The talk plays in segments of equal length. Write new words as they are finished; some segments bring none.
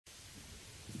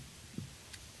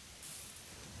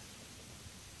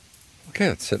Okay,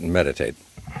 let's sit and meditate.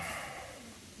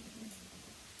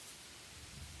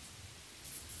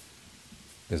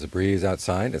 There's a breeze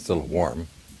outside. It's a little warm.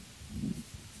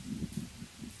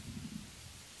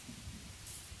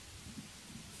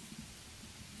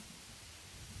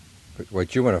 But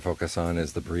what you want to focus on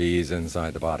is the breeze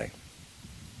inside the body.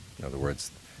 In other words,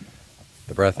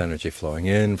 the breath energy flowing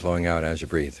in, flowing out as you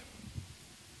breathe.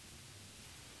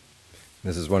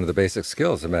 This is one of the basic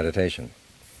skills of meditation.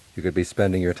 You could be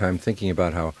spending your time thinking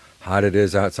about how hot it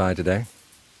is outside today.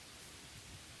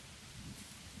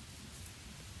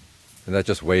 And that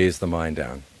just weighs the mind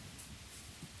down.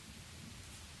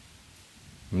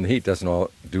 And the heat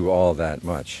doesn't do all that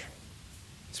much,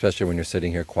 especially when you're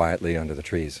sitting here quietly under the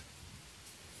trees.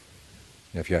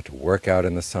 If you have to work out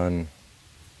in the sun,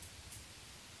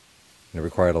 and it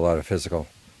required a lot of physical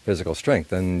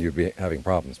strength, then you'd be having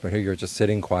problems. But here you're just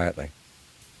sitting quietly.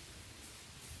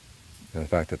 And the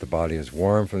fact that the body is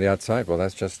warm from the outside, well,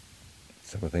 that's just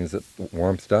some of the things that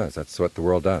warmth does. That's what the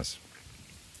world does.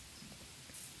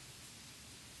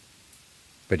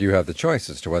 But you have the choice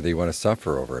as to whether you want to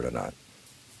suffer over it or not.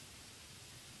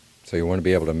 So you want to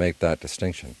be able to make that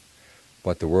distinction.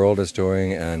 What the world is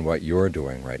doing and what you're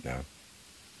doing right now.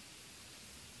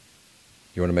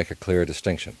 You want to make a clear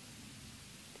distinction.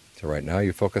 So right now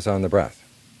you focus on the breath.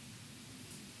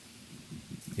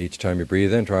 Each time you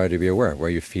breathe in, try to be aware where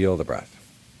you feel the breath.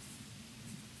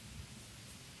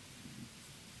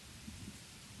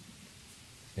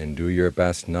 And do your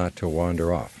best not to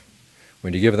wander off.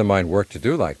 When you give the mind work to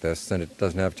do like this, then it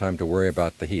doesn't have time to worry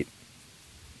about the heat.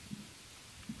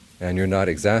 And you're not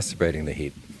exacerbating the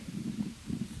heat.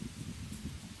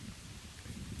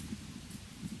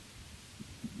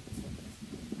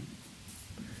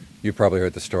 You probably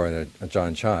heard the story of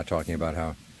John Cha talking about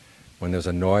how when there's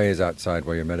a noise outside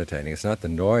while you're meditating, it's not the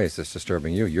noise that's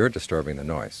disturbing you, you're disturbing the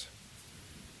noise.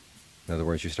 In other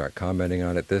words, you start commenting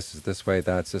on it, this is this way,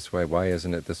 that's this way, why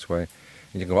isn't it this way?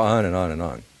 And you go on and on and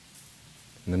on.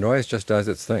 And the noise just does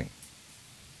its thing.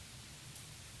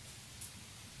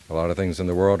 A lot of things in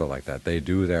the world are like that. They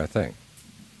do their thing.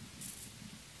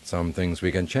 Some things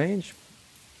we can change.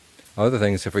 Other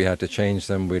things, if we had to change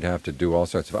them, we'd have to do all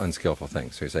sorts of unskillful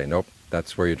things. So you say, nope,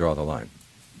 that's where you draw the line.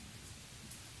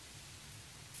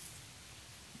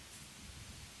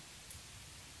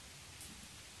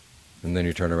 And then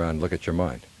you turn around and look at your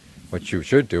mind. What you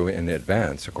should do in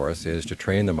advance, of course, is to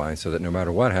train the mind so that no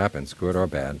matter what happens, good or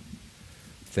bad,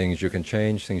 things you can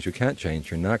change, things you can't change,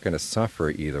 you're not going to suffer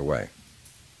either way.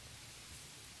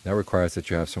 That requires that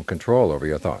you have some control over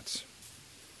your thoughts.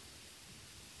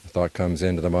 A thought comes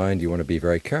into the mind, you want to be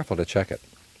very careful to check it.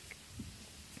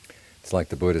 It's like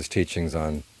the Buddha's teachings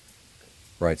on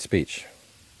right speech.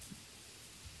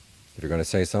 If you're going to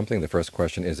say something, the first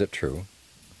question, is it true?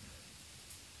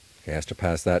 He has to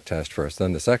pass that test first.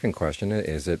 Then the second question,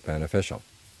 is it beneficial?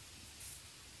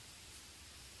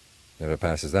 If it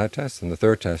passes that test, then the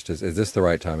third test is this the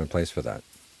right time and place for that?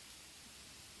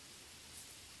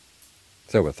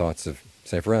 So with thoughts of,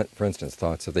 say for instance,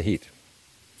 thoughts of the heat.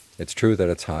 It's true that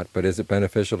it's hot, but is it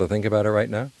beneficial to think about it right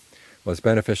now? Well, it's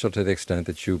beneficial to the extent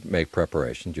that you make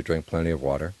preparations, you drink plenty of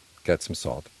water, get some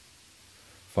salt,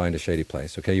 find a shady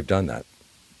place. Okay, you've done that.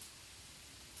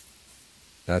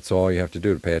 That's all you have to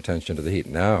do to pay attention to the heat.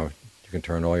 Now you can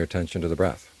turn all your attention to the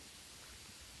breath.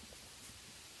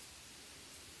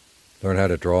 Learn how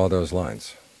to draw those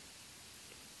lines.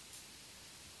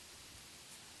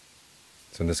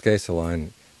 So in this case, the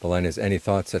line is any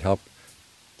thoughts that help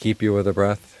keep you with the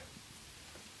breath,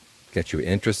 get you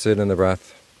interested in the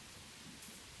breath,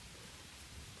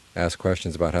 ask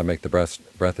questions about how to make the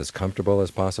breath as comfortable as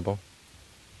possible.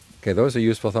 Okay, those are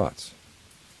useful thoughts.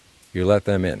 You let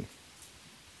them in.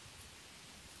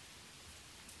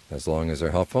 As long as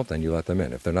they're helpful, then you let them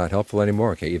in. If they're not helpful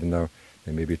anymore, okay, even though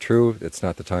they may be true, it's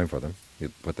not the time for them. You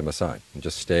put them aside and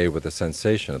just stay with the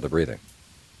sensation of the breathing.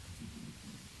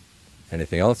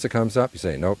 Anything else that comes up, you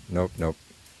say, nope, nope, nope.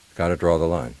 Got to draw the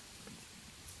line.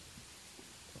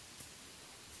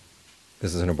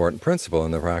 This is an important principle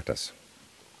in the practice.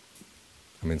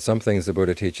 I mean, some things the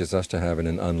Buddha teaches us to have in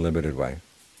an unlimited way,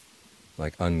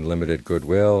 like unlimited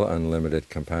goodwill, unlimited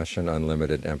compassion,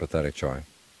 unlimited empathetic joy,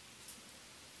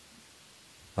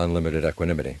 unlimited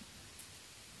equanimity.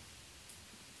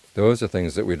 Those are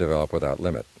things that we develop without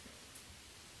limit.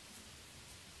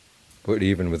 But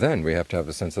even within, we have to have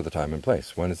a sense of the time and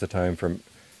place. When is the time for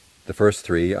the first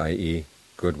three, i.e.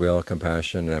 goodwill,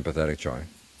 compassion, and empathetic joy?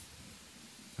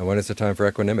 And when is the time for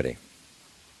equanimity?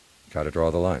 Got to draw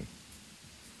the line.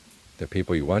 The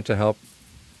people you want to help,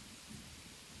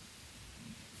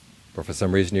 but for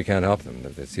some reason you can't help them.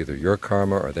 It's either your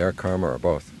karma or their karma or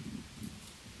both.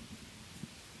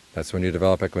 That's when you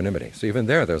develop equanimity. So even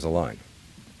there's a line.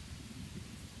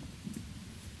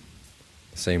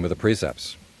 Same with the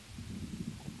precepts.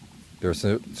 There are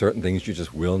certain things you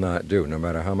just will not do, no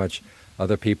matter how much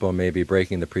other people may be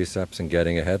breaking the precepts and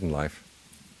getting ahead in life.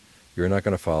 You're not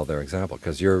going to follow their example,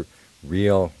 because your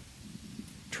real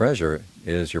treasure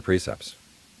is your precepts.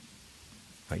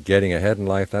 Getting ahead in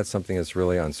life, that's something that's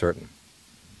really uncertain.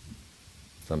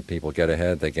 Some people get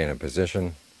ahead, they gain a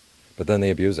position, but then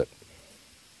they abuse it.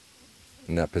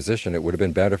 In that position, it would have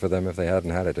been better for them if they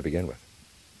hadn't had it to begin with.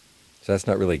 So that's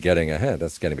not really getting ahead,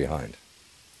 that's getting behind.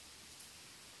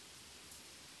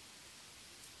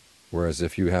 Whereas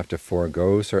if you have to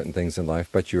forego certain things in life,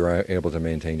 but you are able to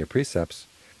maintain your precepts,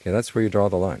 okay, that's where you draw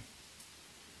the line.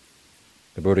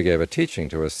 The Buddha gave a teaching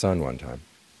to his son one time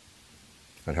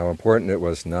on how important it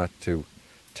was not to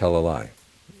tell a lie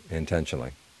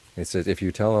intentionally. He said, if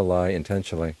you tell a lie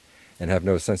intentionally and have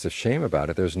no sense of shame about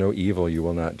it, there's no evil you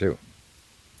will not do.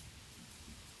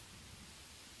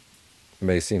 It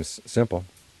may seem simple.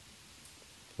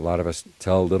 A lot of us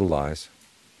tell little lies.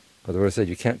 But the Buddha said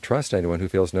you can't trust anyone who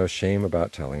feels no shame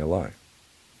about telling a lie.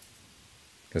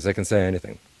 Because they can say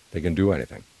anything. They can do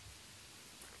anything.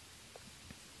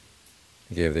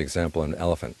 He gave the example of an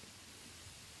elephant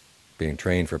being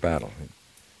trained for battle.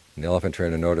 And the elephant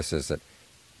trainer notices that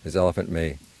his elephant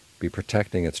may be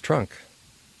protecting its trunk.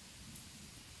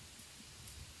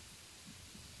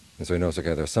 And so he knows,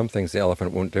 okay, there are some things the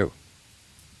elephant won't do,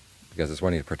 because it's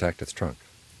wanting to protect its trunk.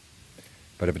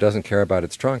 But if it doesn't care about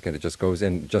its trunk and it just goes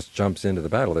in, just jumps into the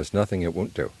battle, there's nothing it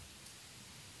won't do.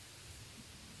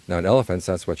 Now in elephants,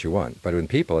 that's what you want. But in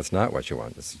people, it's not what you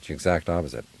want. It's the exact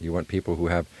opposite. You want people who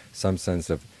have some sense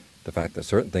of the fact that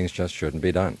certain things just shouldn't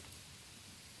be done.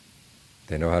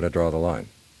 They know how to draw the line.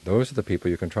 Those are the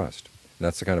people you can trust. And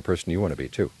that's the kind of person you want to be,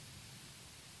 too.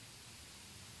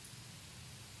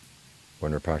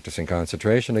 When we're practicing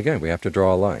concentration, again, we have to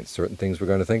draw a line. Certain things we're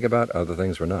going to think about, other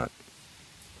things we're not.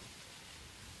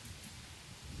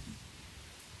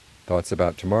 Thoughts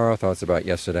about tomorrow, thoughts about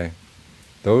yesterday,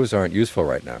 those aren't useful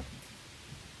right now.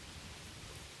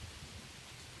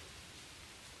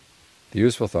 The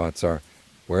useful thoughts are,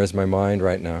 where is my mind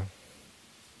right now?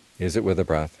 Is it with the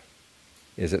breath?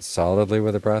 Is it solidly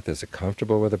with the breath? Is it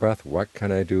comfortable with the breath? What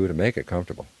can I do to make it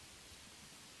comfortable?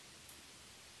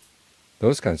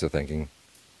 Those kinds of thinking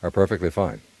are perfectly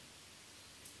fine.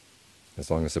 As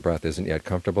long as the breath isn't yet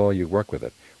comfortable, you work with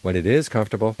it. When it is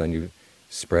comfortable, then you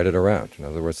spread it around. In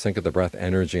other words, think of the breath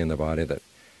energy in the body, that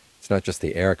it's not just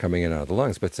the air coming in and out of the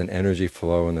lungs, but it's an energy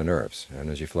flow in the nerves,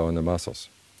 energy flow in the muscles.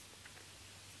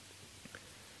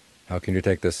 How can you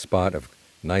take this spot of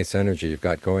nice energy you've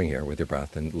got going here with your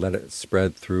breath and let it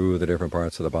spread through the different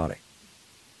parts of the body,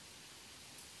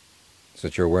 so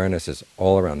that your awareness is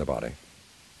all around the body?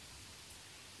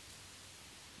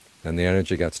 And the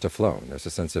energy gets to flow. And there's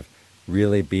a sense of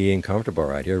really being comfortable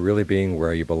right here, really being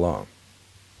where you belong.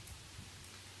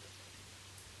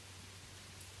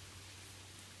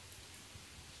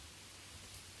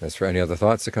 As for any other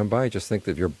thoughts that come by, just think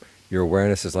that your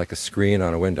awareness is like a screen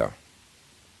on a window.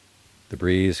 The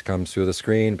breeze comes through the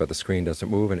screen, but the screen doesn't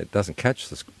move, and it doesn't catch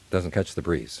the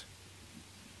breeze.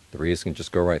 The breeze can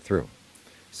just go right through.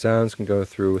 Sounds can go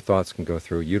through, thoughts can go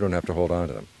through. You don't have to hold on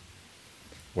to them.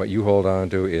 What you hold on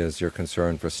to is your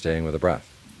concern for staying with the breath.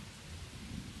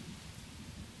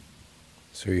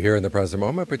 So you're here in the present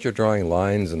moment, but you're drawing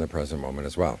lines in the present moment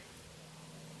as well.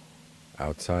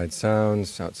 Outside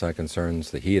sounds, outside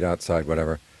concerns, the heat outside,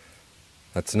 whatever.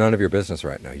 That's none of your business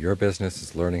right now. Your business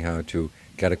is learning how to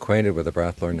get acquainted with the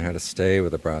breath, learning how to stay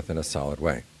with the breath in a solid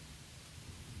way,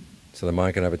 so the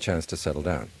mind can have a chance to settle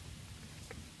down.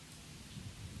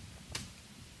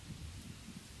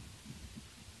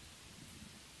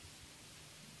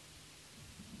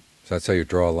 So that's how you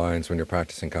draw lines when you're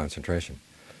practicing concentration.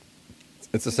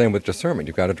 It's the same with discernment.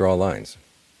 You've got to draw lines.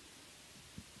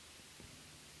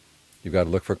 You've got to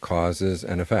look for causes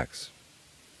and effects.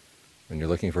 And you're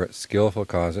looking for skillful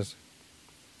causes.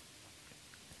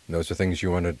 Those are things you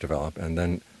want to develop. And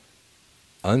then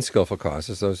unskillful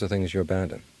causes, those are things you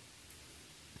abandon.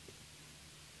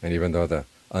 And even though the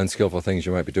unskillful things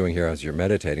you might be doing here as you're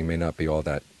meditating may not be all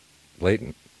that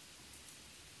blatant,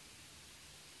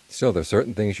 still there's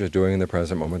certain things you're doing in the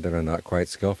present moment that are not quite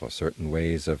skillful, certain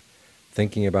ways of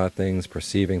thinking about things,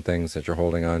 perceiving things that you're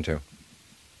holding on to.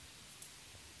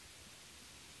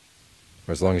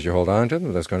 As long as you hold on to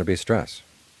them, there's going to be stress.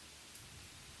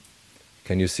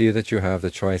 Can you see that you have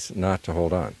the choice not to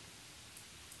hold on?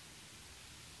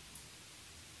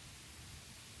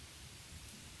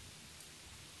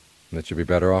 And that you'd be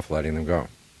better off letting them go.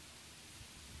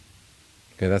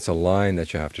 Okay, that's a line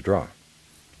that you have to draw.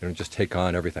 You don't just take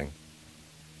on everything.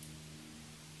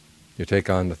 You take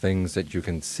on the things that you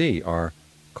can see are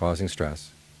causing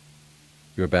stress.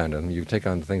 You abandon them. You take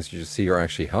on the things that you see are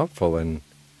actually helpful in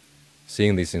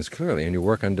seeing these things clearly, and you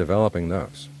work on developing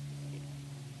those.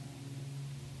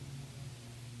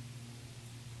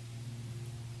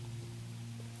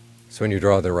 So when you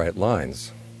draw the right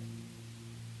lines,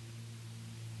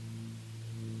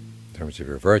 in terms of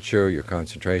your virtue, your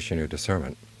concentration, your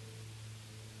discernment,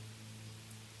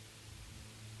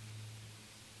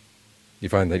 you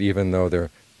find that even though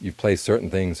you've placed certain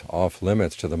things off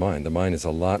limits to the mind is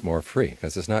a lot more free,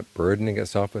 because it's not burdening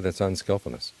itself with its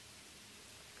unskillfulness.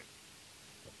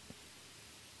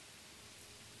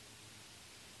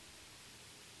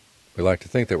 We like to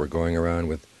think that we're going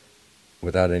around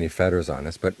without any fetters on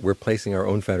us, but we're placing our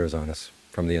own fetters on us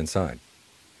from the inside.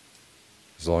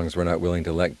 As long as we're not willing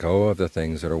to let go of the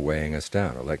things that are weighing us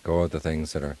down, or let go of the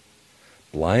things that are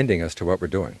blinding us to what we're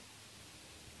doing.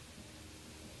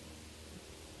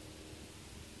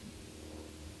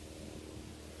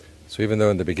 So even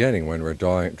though in the beginning, when we're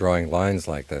drawing lines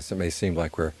like this, it may seem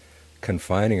like we're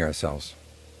confining ourselves,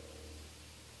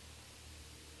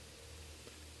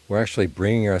 we're actually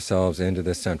bringing ourselves into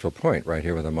this central point right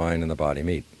here where the mind and the body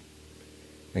meet,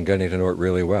 and getting to know it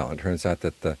really well. It turns out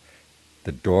that the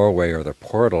doorway or the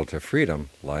portal to freedom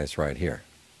lies right here.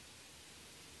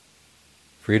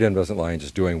 Freedom doesn't lie in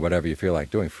just doing whatever you feel like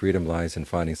doing. Freedom lies in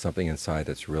finding something inside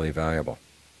that's really valuable,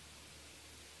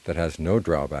 that has no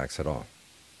drawbacks at all.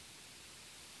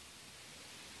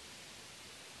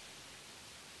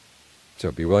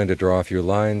 So be willing to draw a few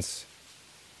lines.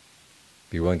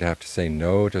 Be willing to have to say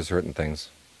no to certain things,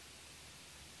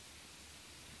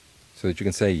 so that you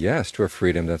can say yes to a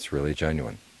freedom that's really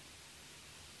genuine.